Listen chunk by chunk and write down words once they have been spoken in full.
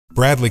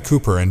Bradley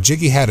Cooper and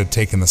Gigi Hadid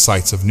taken the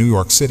sights of New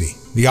York City.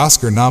 The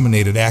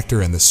Oscar-nominated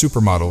actor and the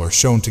supermodel are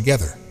shown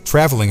together,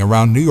 traveling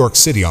around New York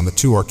City on the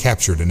tour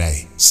captured in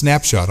a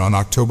snapshot on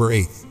October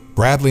 8th.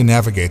 Bradley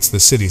navigates the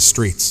city's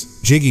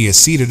streets. Gigi is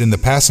seated in the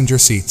passenger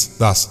seats,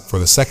 thus, for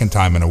the second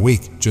time in a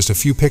week, just a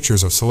few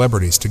pictures of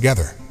celebrities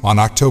together. On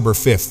October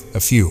 5th, a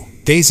few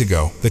days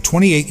ago, the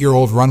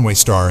 28-year-old runway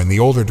star and the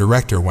older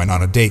director went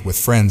on a date with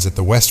friends at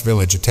the West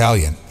Village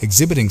Italian,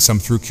 exhibiting some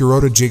through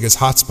curated Gigi's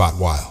hotspot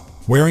while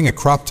wearing a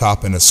crop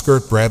top and a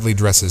skirt. Bradley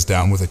dresses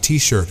down with a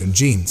t-shirt and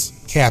jeans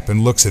cap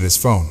and looks at his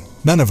phone.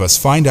 None of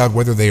us find out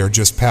whether they are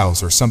just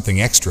pals or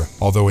something extra,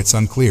 although it's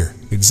unclear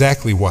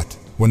exactly what.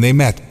 When they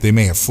met, they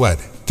may have fled.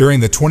 During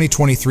the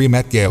 2023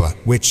 Met Gala,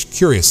 which,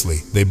 curiously,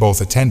 they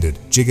both attended,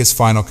 Gigi's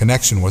final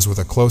connection was with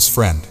a close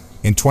friend.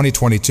 In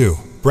 2022,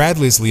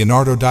 Bradley's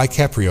Leonardo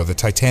DiCaprio, the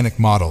Titanic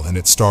model, and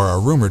its star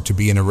are rumored to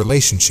be in a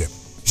relationship.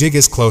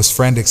 Gigi's close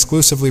friend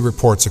exclusively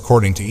reports,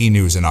 according to E!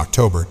 News in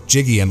October,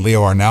 Gigi and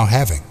Leo are now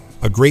having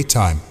a great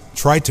time,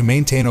 tried to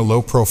maintain a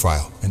low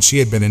profile, and she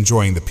had been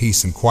enjoying the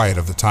peace and quiet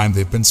of the time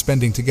they've been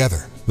spending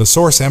together. The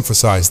source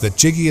emphasized that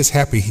Gigi is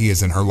happy he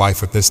is in her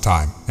life at this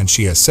time, and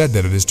she has said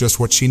that it is just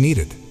what she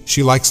needed.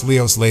 She likes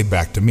Leo's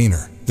laid-back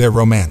demeanor. Their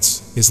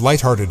romance is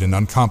lighthearted and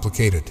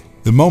uncomplicated.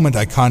 The moment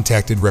I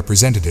contacted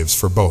representatives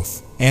for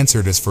both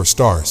answered as for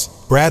stars.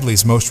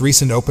 Bradley's most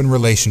recent open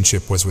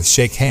relationship was with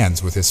shake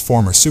hands with his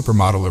former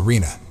supermodel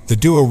Irina. The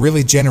duo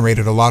really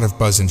generated a lot of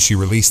buzz, and she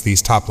released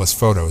these topless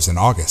photos in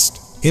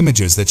August.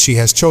 Images that she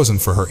has chosen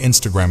for her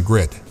Instagram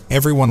grid.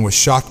 Everyone was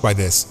shocked by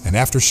this, and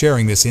after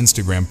sharing this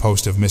Instagram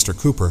post of Mr.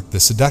 Cooper, the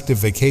seductive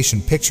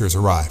vacation pictures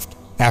arrived.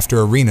 After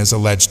Irina's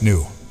alleged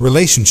new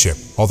relationship,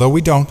 although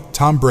we don't,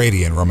 Tom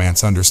Brady and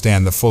romance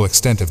understand the full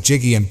extent of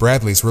Gigi and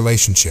Bradley's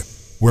relationship.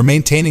 We're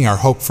maintaining our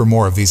hope for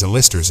more of these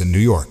A-listers in New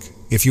York.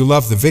 If you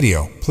love the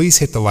video, please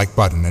hit the like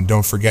button and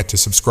don't forget to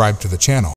subscribe to the channel.